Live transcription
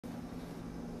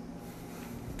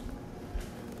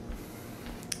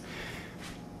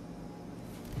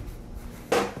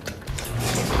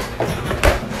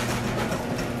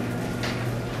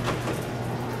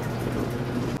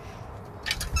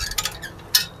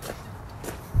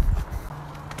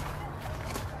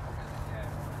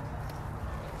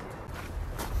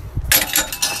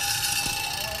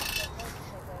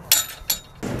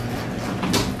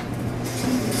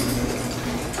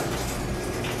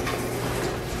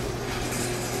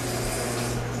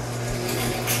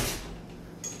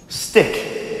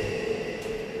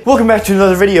welcome back to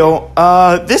another video.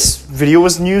 This video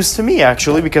was news to me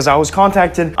actually because I was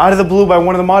contacted out of the blue by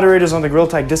one of the moderators on the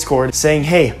Goatmilk Discord saying,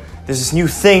 hey, there's this new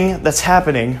thing that's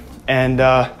happening and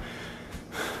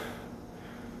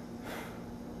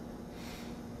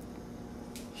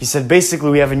he said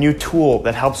basically we have a new tool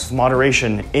that helps with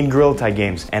moderation in Goatmilk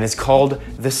games and it's called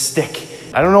the stick.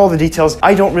 I don't know all the details.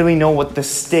 I don't really know what the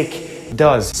stick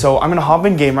does. So I'm gonna hop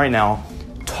in game right now,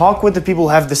 talk with the people who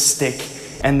have the stick,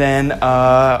 and then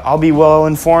I'll be well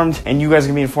informed and you guys are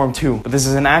gonna be informed too. But this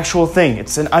is an actual thing,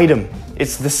 it's an item,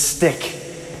 it's the stick.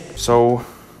 So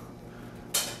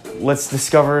let's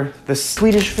discover the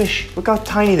Swedish fish. Look how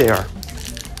tiny they are.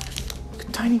 Look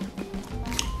how tiny.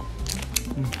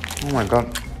 Oh my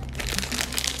god.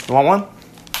 You want one?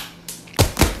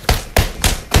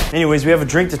 Anyways, we have a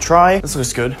drink to try. This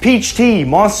looks good. Peach tea,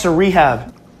 Monster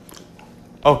Rehab.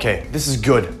 Okay, this is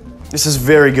good. This is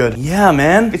very good. Yeah,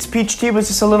 man. It's peach tea, but it's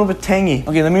just a little bit tangy.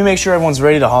 Okay, let me make sure everyone's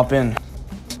ready to hop in.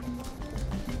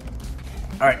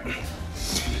 All right.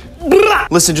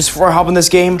 Listen, just before I hop in this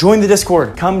game, join the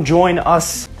Discord. Come join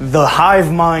us, the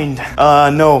Hive Mind.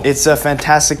 No, it's a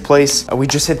fantastic place. We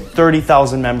just hit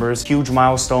 30,000 members, huge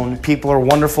milestone. People are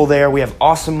wonderful there. We have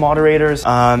awesome moderators,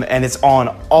 and it's on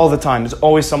all the time. There's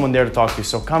always someone there to talk to,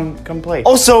 so come play.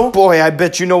 Also, boy, I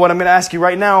bet you know what I'm gonna ask you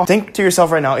right now. Think to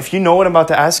yourself right now, if you know what I'm about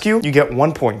to ask you, you get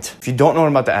 1 point. If you don't know what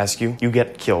I'm about to ask you, you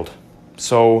get killed.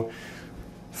 So,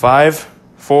 5,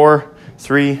 4,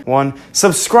 3, 1,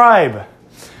 subscribe!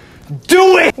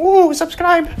 Do it! Ooh,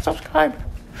 subscribe.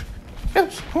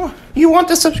 Yes. You want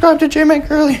to subscribe to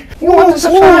jmancurly. You want to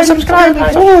subscribe.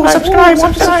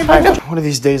 Subscribe. One of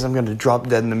these days I'm going to drop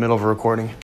dead in the middle of a recording.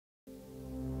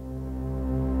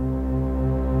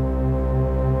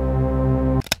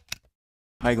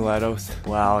 Hi, GLaDOS.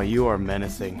 Wow, you are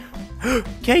menacing.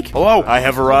 Cake? Hello, I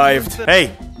have arrived. Hey,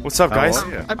 what's up, guys?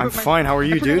 I'm fine. How are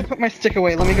you, dude? I put my stick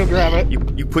away. Let me go grab it.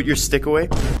 You put your stick away?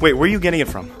 Wait, where are you getting it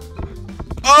from?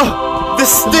 Oh, the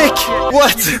stick!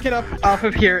 What? Pick it up off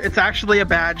of here. It's actually a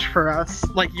badge for us,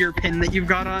 like your pin that you've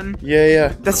got on.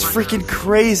 Yeah. That's freaking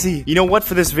crazy. You know what?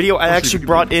 For this video, I actually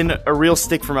brought in a real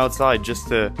stick from outside just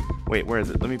to. Wait, where is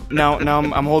it? Let me. Now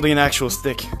I'm holding an actual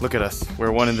stick. Look at us.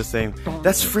 We're one and the same.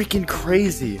 That's freaking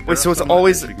crazy. Wait, so it's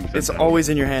always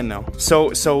in your hand now. So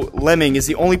Lemming is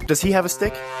the only. Does he have a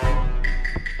stick?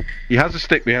 He has a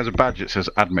stick, but he has a badge that says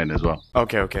admin as well.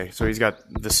 Okay. So he's got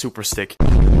the super stick.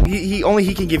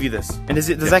 He can give you this. And does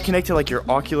that connect to like your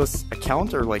Oculus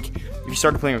account, or like if you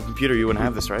started playing on a computer you wouldn't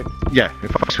have this, right? Yeah,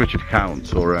 if I switch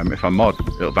accounts or if I mod,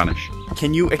 it'll vanish.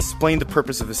 Can you explain the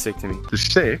purpose of the stick to me? The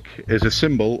stick is a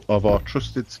symbol of our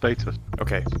trusted status.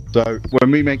 Okay. So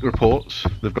when we make reports,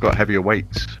 they've got heavier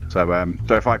weights. So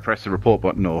if I press the report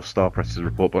button or Star presses the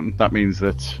report button, that means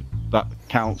that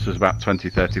counts as about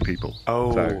 20-30 people.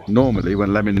 Oh. So normally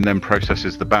when Lemon then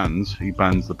processes the bans, he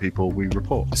bans the people we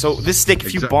report. So this stick,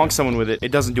 if you bonk someone with it,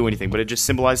 it doesn't do anything, but it just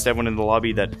symbolizes to everyone in the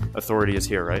lobby that authority is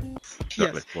here, right?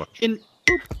 Yes. In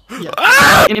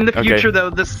the future, though,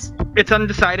 it's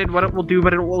undecided what it will do,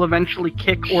 but it will eventually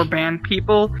kick or ban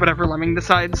people, whatever Lemming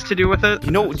decides to do with it. Do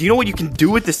you know what you can do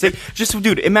with this stick? Just,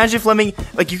 dude, imagine if Lemming,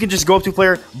 like, you can just go up to a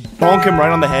player, bonk him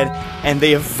right on the head, and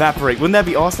they evaporate. Wouldn't that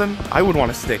be awesome? I would want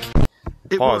a stick.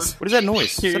 Pause. What is that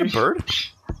noise? Is that a bird?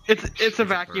 It's a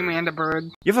vacuum and a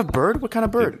bird. You have a bird? What kind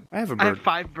of bird? I have a bird. I have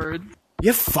 5 birds.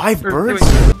 You have 5 birds?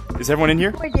 Is everyone in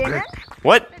here?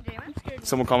 What?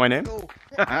 Someone call my name?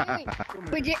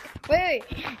 Wait.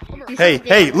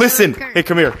 Hey, listen. Hey,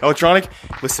 come here. Electronic,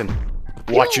 listen.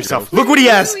 Watch yourself. Look what he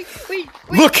has.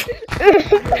 Look.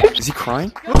 Is he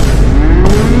crying?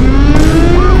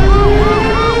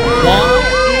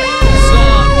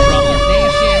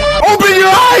 Open your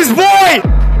eyes, boy!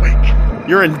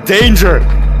 You're in danger.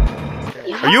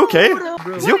 Are you okay?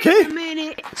 Is he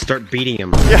okay? Start beating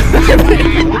him.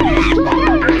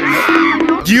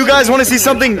 Do you guys want to see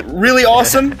something really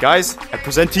awesome? Guys, I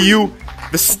present to you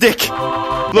the stick.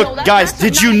 Look, guys,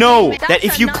 did you know that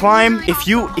if you climb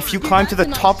to the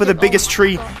top of the biggest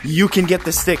tree, you can get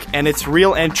the stick, and it's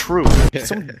real and true. Can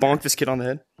someone bonk this kid on the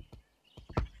head?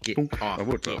 Get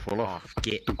off.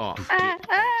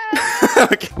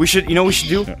 Okay. You know what we should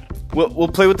do? We'll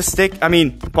play with the stick. I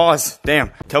mean, pause.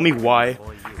 Damn. Tell me why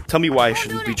I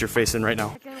shouldn't beat your face in right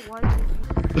now.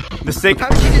 The stick. I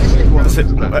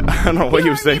don't know what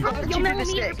you were saying.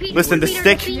 Listen, the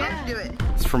stick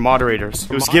is for moderators.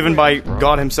 It was given by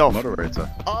God himself. Moderator.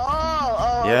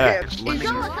 Yeah.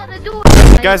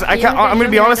 Guys, I'm gonna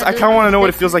be honest, I kinda wanna know what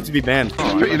it feels like to be banned.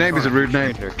 But your name is a rude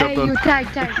name.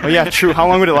 Oh yeah, true. How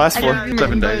long would it last for?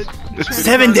 7 days.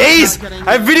 7 days?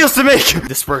 I have videos to make!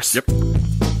 Disperse. Yep.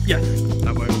 Yes.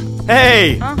 That works.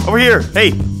 Hey! Over here!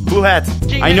 Hey! Blue hat.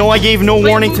 I know I gave no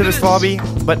warning to this lobby,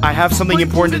 but I have something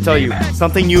important to tell you.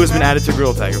 Something new has been added to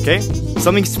Gorilla Tag, okay?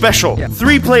 Something special.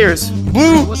 3 players.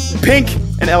 Blue, pink,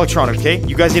 and electronic, okay?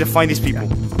 You guys need to find these people.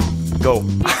 Go.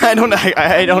 I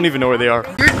don't even know where they are.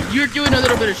 You're doing a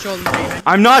little bit of trolling, baby.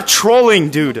 I'm not trolling,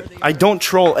 dude. I don't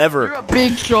troll ever. You're a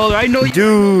big troller. I know you.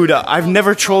 Dude, I've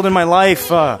never trolled in my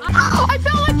life. Oh, I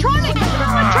found electronic! I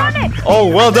found electronic! Oh,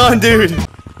 well done, dude.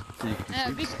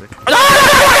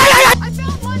 I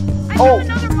found one! I found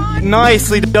another mod!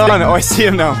 Nicely done. Oh, I see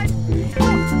him now.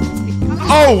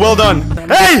 Oh, well done.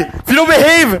 Hey, if you don't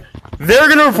behave, they're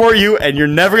gonna report you, and you're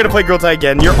never gonna play Gorilla Tag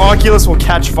again. Your Oculus will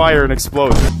catch fire and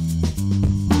explode.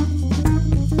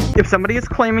 If somebody is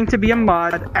claiming to be a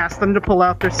mod, ask them to pull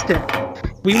out their stick.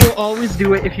 We will always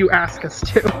do it if you ask us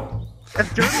to. As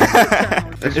dirty as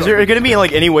it sounds. Is there gonna be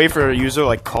like any way for a user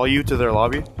like call you to their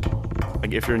lobby?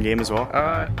 Like if you're in game as well?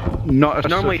 Not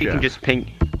Normally you can just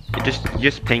ping,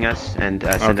 just ping us and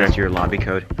send us your lobby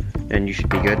code, and you should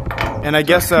be good. And I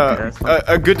guess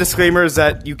a good disclaimer is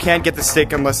that you can't get the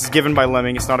stick unless it's given by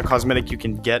Lemming. It's not a cosmetic you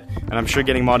can get, and I'm sure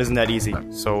getting mod isn't that easy.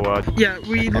 So yeah,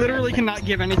 we literally cannot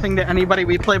give anything to anybody.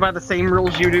 We play by the same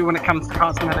rules you do when it comes to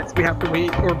cosmetics. We have to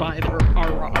wait or buy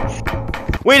our rocks.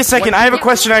 wait a second, I have a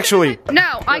question actually.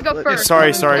 No, I go first.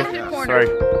 Sorry. Go to the corner.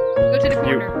 Go to the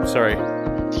corner. Sorry.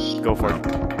 Go for it.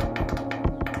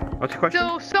 What's the question?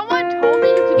 So, someone told me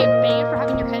you could get banned for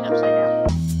having your head upside down.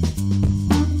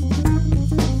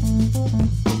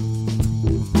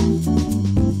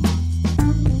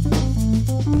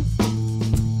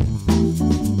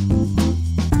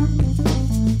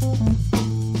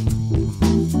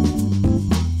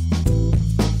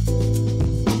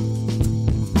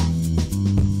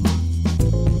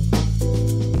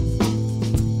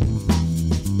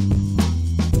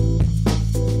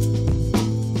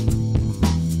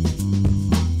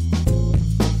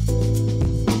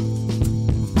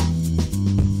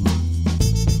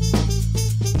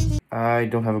 I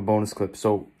don't have a bonus clip,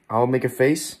 so I'll make a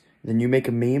face, then you make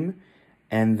a meme,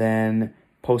 and then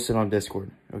post it on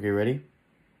Discord. Okay, ready?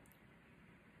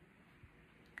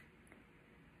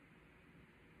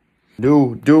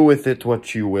 Do with it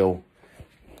what you will.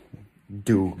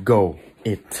 Go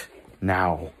it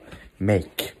now.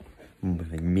 Make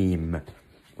meme.